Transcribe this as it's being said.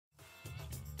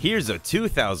Here's a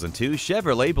 2002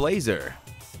 Chevrolet Blazer.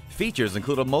 Features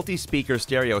include a multi-speaker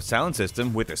stereo sound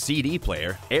system with a CD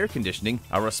player, air conditioning,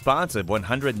 a responsive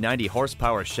 190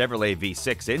 horsepower Chevrolet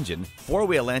V6 engine,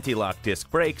 4-wheel anti-lock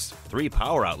disc brakes, 3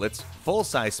 power outlets,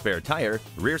 full-size spare tire,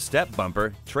 rear step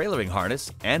bumper, trailering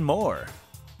harness, and more.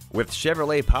 With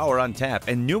Chevrolet power on tap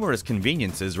and numerous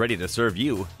conveniences ready to serve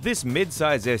you, this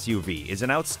mid-size SUV is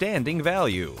an outstanding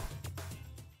value.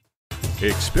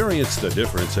 Experience the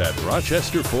difference at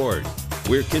Rochester Ford.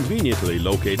 We're conveniently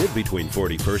located between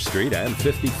 41st Street and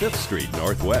 55th Street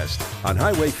Northwest on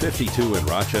Highway 52 in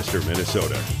Rochester,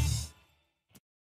 Minnesota.